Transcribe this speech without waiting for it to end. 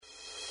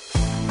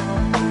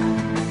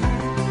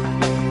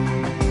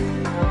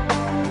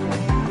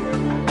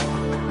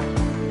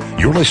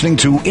You're listening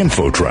to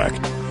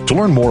InfoTrack. To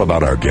learn more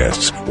about our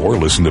guests or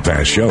listen to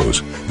past shows,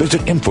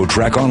 visit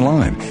InfoTrack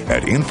online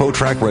at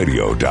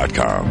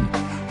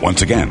InfoTrackRadio.com.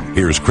 Once again,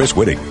 here's Chris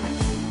Whitting.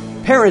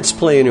 Parents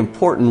play an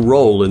important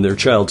role in their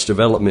child's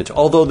development,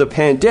 although the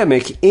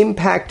pandemic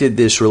impacted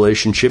this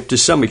relationship to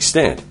some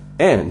extent.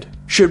 And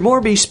should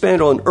more be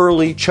spent on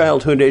early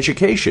childhood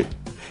education?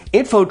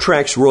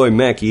 InfoTrack's Roy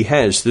Mackey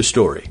has the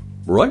story.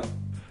 Roy?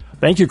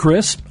 Thank you,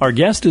 Chris. Our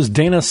guest is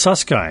Dana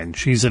Susskind.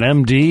 She's an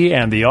MD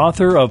and the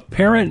author of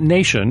Parent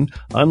Nation,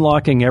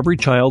 Unlocking Every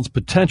Child's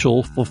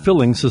Potential,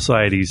 Fulfilling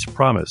Society's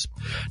Promise.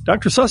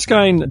 Dr.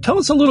 Susskind, tell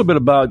us a little bit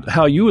about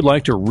how you would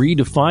like to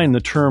redefine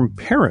the term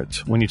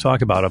parent when you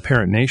talk about a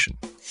parent nation.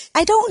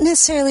 I don't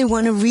necessarily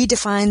want to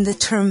redefine the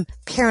term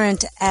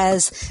parent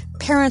as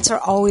parents are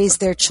always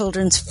their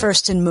children's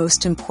first and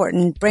most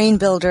important brain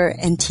builder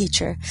and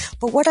teacher.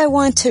 But what I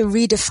want to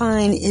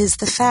redefine is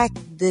the fact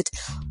that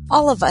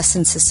all of us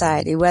in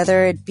society,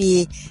 whether it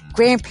be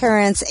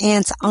grandparents,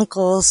 aunts,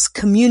 uncles,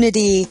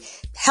 community,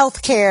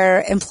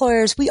 healthcare,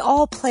 employers, we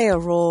all play a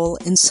role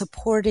in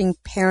supporting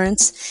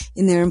parents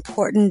in their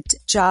important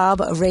job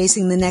of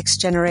raising the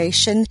next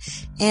generation,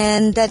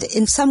 and that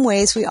in some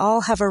ways we all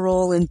have a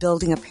role in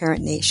building a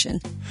parent nation.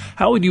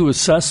 How would you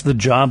assess the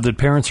job that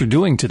parents are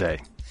doing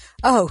today?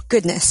 Oh,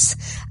 goodness.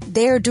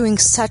 They are doing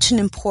such an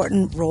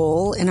important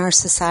role in our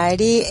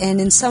society, and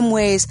in some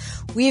ways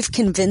we've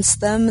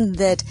convinced them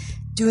that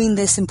doing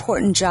this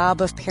important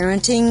job of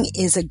parenting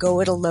is a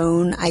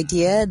go-it-alone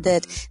idea,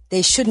 that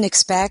they shouldn't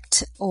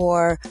expect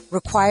or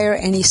require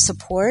any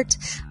support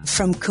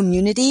from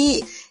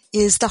community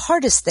is the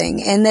hardest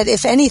thing. And that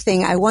if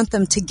anything, I want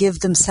them to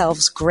give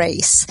themselves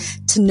grace,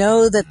 to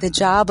know that the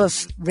job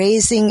of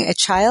raising a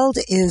child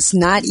is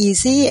not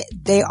easy.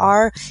 They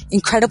are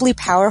incredibly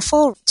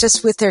powerful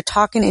just with their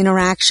talk and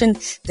interaction.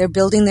 They're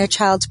building their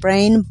child's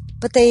brain,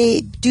 but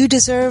they do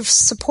deserve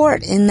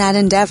support in that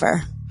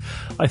endeavor.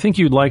 I think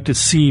you'd like to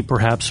see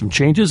perhaps some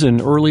changes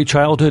in early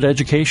childhood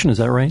education. Is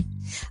that right?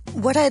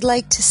 What I'd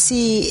like to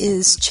see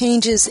is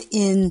changes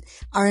in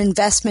our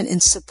investment in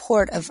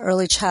support of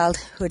early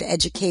childhood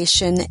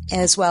education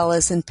as well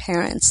as in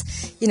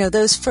parents. You know,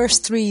 those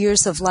first 3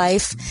 years of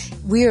life,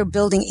 we are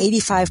building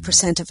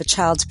 85% of a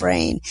child's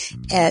brain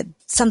at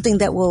something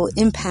that will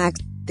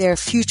impact their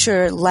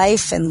future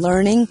life and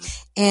learning.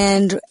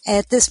 And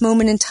at this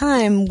moment in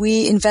time,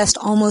 we invest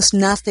almost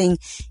nothing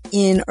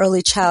in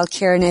early child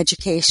care and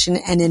education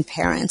and in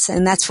parents.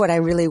 And that's what I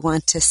really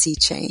want to see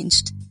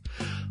changed.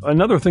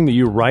 Another thing that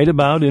you write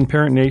about in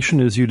Parent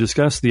Nation is you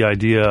discuss the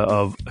idea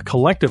of a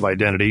collective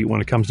identity when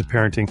it comes to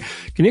parenting.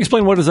 Can you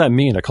explain what does that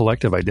mean, a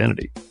collective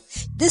identity?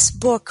 This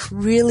book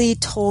really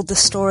told the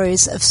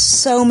stories of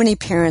so many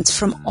parents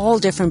from all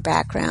different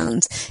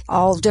backgrounds,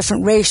 all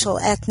different racial,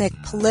 ethnic,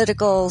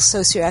 political,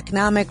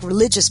 socioeconomic,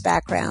 religious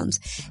backgrounds,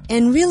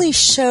 and really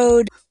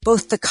showed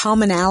both the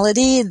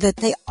commonality that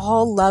they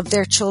all loved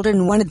their children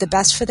and wanted the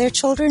best for their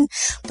children,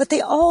 but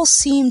they all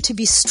seemed to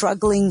be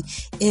struggling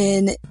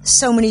in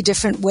so many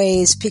different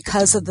ways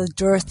because of the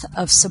dearth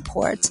of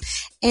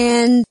supports.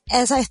 And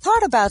as I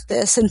thought about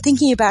this and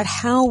thinking about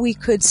how we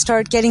could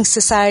start getting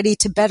society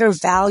to better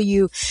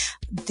value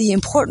the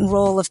important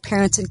role of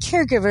parents and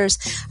caregivers,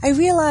 I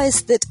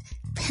realized that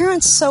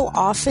parents so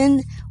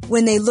often,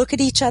 when they look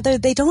at each other,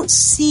 they don't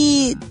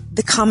see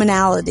the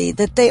commonality,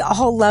 that they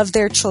all love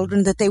their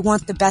children, that they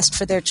want the best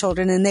for their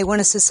children, and they want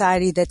a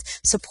society that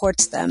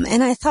supports them.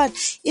 And I thought,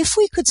 if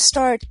we could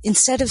start,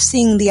 instead of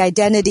seeing the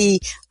identity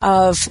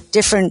of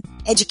different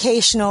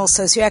educational,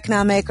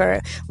 socioeconomic,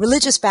 or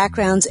religious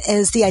backgrounds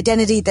as the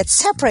identity that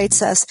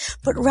separates us,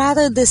 but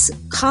rather this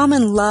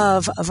common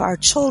love of our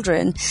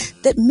children,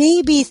 that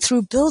maybe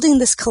through building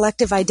this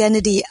collective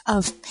identity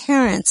of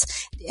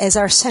parents as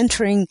our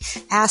centering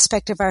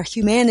aspect of our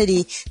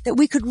humanity, that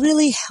we could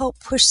really help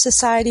push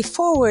society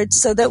forward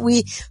so that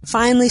we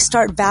finally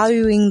start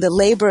valuing the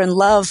labor and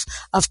love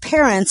of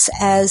parents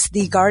as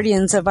the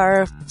guardians of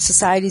our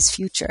society's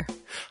future.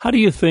 How do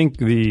you think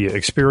the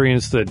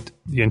experience that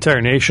the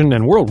entire nation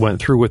and world went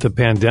through with the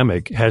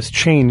pandemic has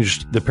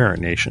changed the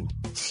parent nation?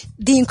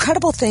 The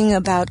incredible thing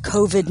about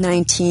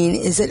COVID-19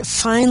 is it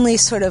finally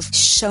sort of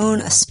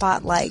shone a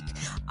spotlight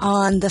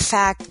on the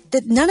fact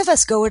that none of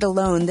us go it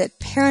alone, that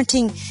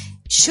parenting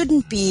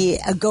shouldn't be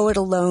a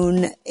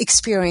go-it-alone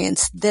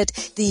experience, that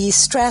the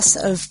stress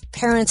of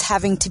parents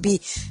having to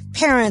be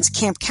parents,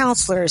 camp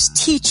counselors,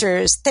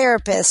 teachers,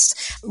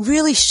 therapists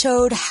really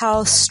showed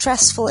how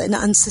stressful and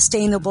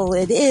unsustainable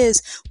it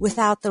is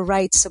without the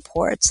right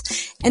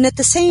supports. And at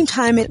the same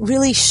time, it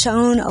really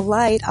shone a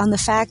light on the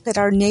fact that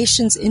our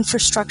nation's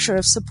infrastructure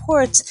of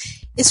supports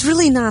is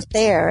really not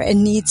there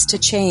and needs to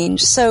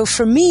change. So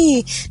for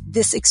me,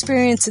 this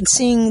experience and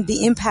seeing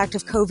the impact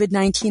of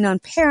COVID-19 on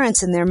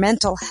parents and their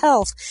mental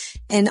health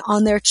and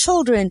on their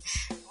children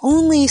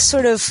only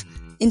sort of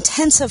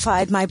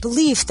intensified my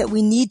belief that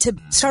we need to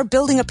start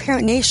building a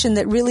parent nation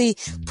that really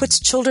puts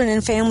children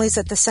and families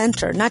at the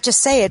center. Not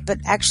just say it, but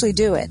actually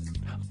do it.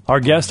 Our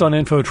guest on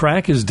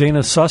InfoTrack is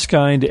Dana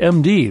Susskind,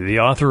 MD, the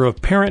author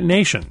of Parent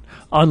Nation,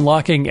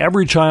 Unlocking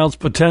Every Child's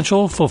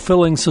Potential,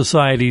 Fulfilling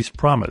Society's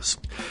Promise.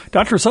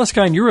 Dr.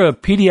 Susskind, you're a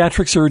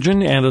pediatric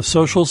surgeon and a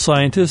social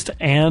scientist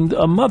and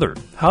a mother.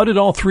 How did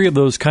all three of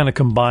those kind of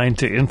combine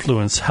to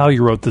influence how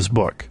you wrote this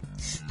book?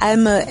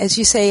 I'm, as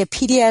you say, a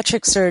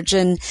pediatric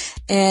surgeon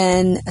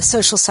and a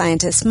social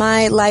scientist.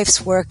 My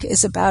life's work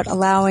is about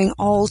allowing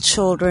all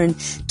children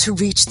to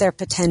reach their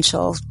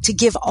potential, to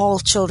give all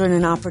children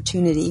an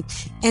opportunity.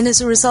 And as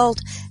a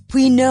result,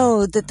 we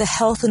know that the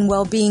health and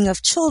well-being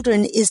of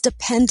children is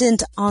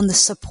dependent on the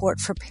support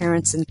for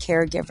parents and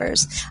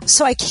caregivers.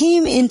 So I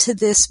came into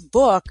this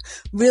book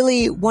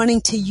really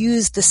wanting to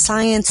use the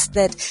science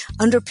that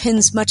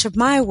underpins much of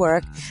my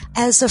work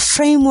as a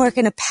framework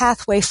and a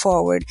pathway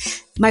forward.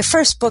 My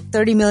first book,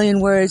 30 Million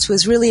Words,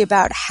 was really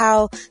about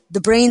how the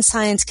brain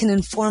science can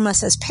inform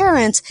us as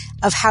parents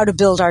of how to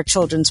build our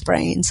children's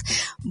brains.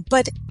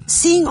 But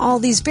seeing all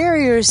these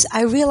barriers,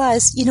 I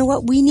realized, you know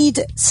what, we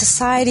need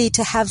society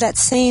to have that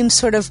same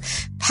sort of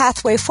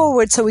pathway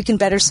forward so we can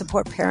better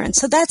support parents.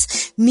 So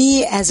that's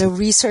me as a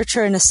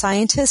researcher and a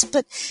scientist.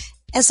 But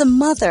as a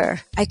mother,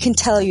 I can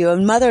tell you, a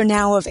mother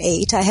now of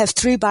 8, I have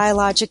 3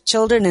 biologic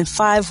children and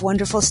 5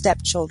 wonderful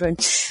stepchildren.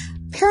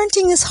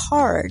 Parenting is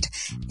hard,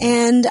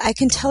 and I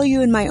can tell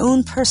you in my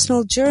own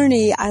personal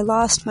journey, I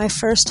lost my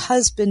first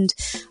husband,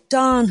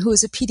 Don, who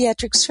was a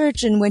pediatric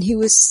surgeon, when he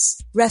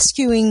was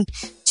rescuing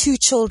 2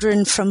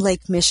 children from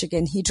Lake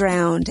Michigan. He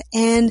drowned,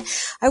 and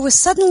I was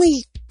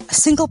suddenly a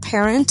single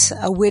parent,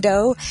 a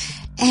widow,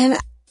 and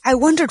I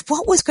wondered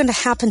what was going to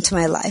happen to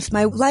my life.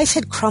 My life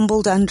had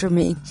crumbled under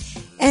me,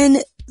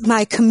 and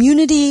my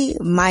community,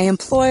 my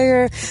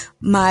employer,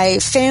 my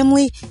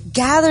family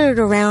gathered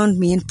around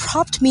me and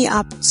propped me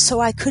up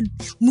so I could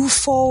move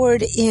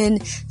forward in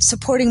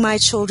supporting my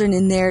children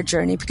in their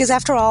journey. Because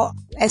after all,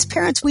 as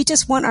parents, we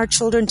just want our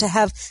children to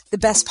have the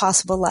best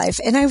possible life.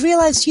 And I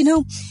realized, you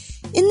know,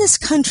 in this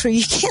country,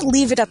 you can't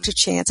leave it up to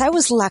chance. I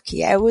was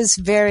lucky. I was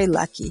very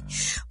lucky.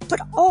 But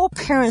all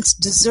parents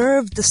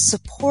deserve the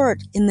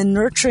support in the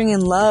nurturing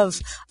and love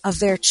of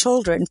their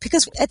children,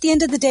 because at the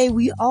end of the day,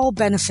 we all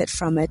benefit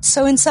from it.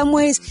 So in some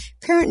ways,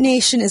 Parent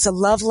Nation is a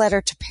love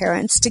letter to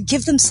parents to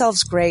give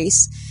themselves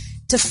grace,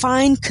 to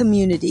find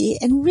community,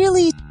 and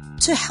really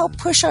to help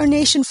push our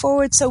nation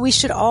forward. So we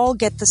should all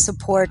get the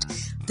support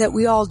that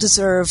we all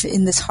deserve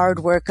in this hard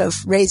work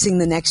of raising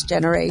the next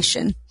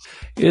generation.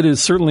 It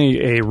is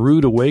certainly a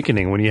rude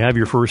awakening when you have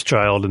your first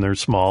child and they're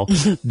small.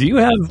 Do you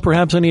have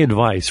perhaps any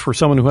advice for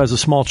someone who has a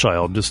small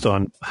child just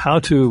on how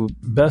to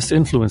best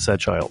influence that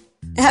child?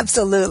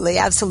 Absolutely,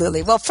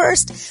 absolutely. Well,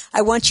 first,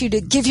 I want you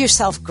to give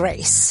yourself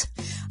grace.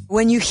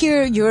 When you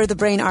hear you're the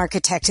brain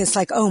architect, it's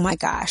like, oh my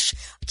gosh,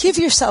 give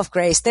yourself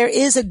grace. There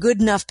is a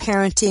good enough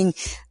parenting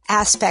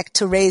aspect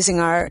to raising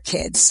our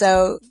kids.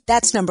 So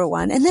that's number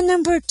one. And then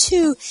number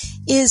 2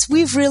 is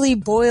we've really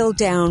boiled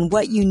down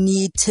what you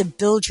need to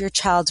build your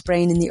child's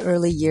brain in the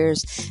early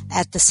years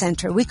at the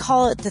center. We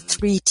call it the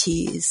 3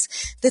 T's.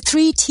 The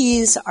 3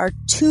 T's are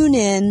tune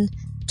in,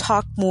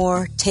 talk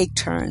more, take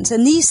turns.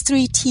 And these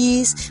 3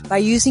 T's, by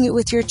using it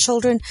with your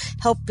children,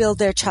 help build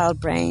their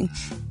child brain.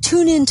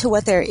 Tune into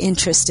what they're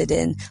interested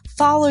in.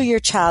 Follow your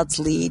child's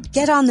lead.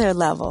 Get on their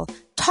level.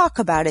 Talk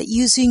about it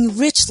using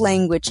rich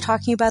language,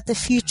 talking about the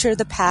future,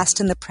 the past,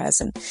 and the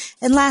present.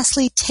 And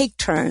lastly, take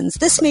turns.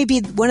 This may be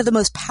one of the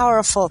most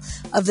powerful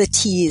of the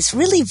T's.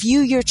 Really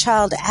view your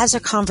child as a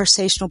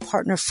conversational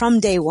partner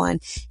from day one.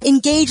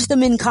 Engage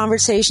them in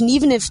conversation,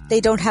 even if they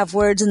don't have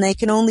words and they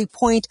can only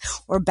point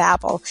or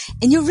babble.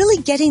 And you're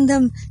really getting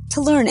them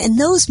to learn. And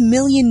those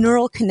million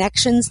neural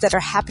connections that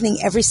are happening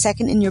every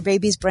second in your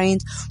baby's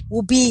brains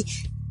will be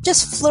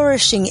just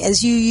flourishing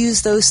as you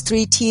use those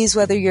 3 T's,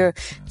 whether you're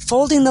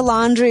folding the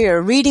laundry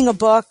or reading a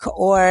book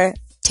or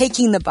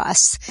taking the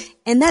bus.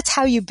 And that's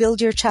how you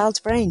build your child's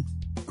brain.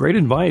 Great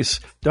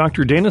advice.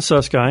 Dr. Dana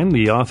Susskind,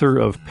 the author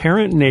of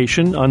Parent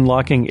Nation,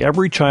 Unlocking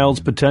Every Child's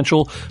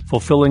Potential,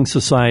 Fulfilling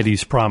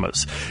Society's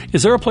Promise.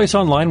 Is there a place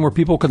online where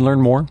people can learn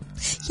more?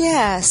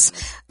 Yes.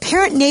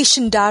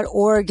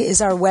 ParentNation.org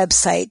is our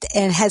website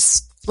and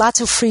has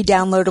lots of free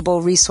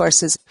downloadable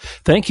resources.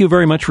 Thank you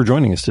very much for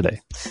joining us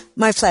today.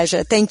 My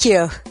pleasure. Thank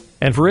you.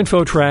 And for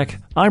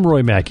InfoTrack, I'm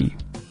Roy Mackey.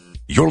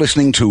 You're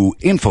listening to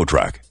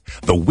InfoTrack,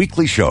 the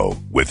weekly show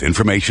with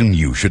information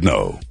you should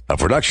know. A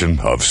production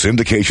of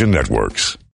Syndication Networks.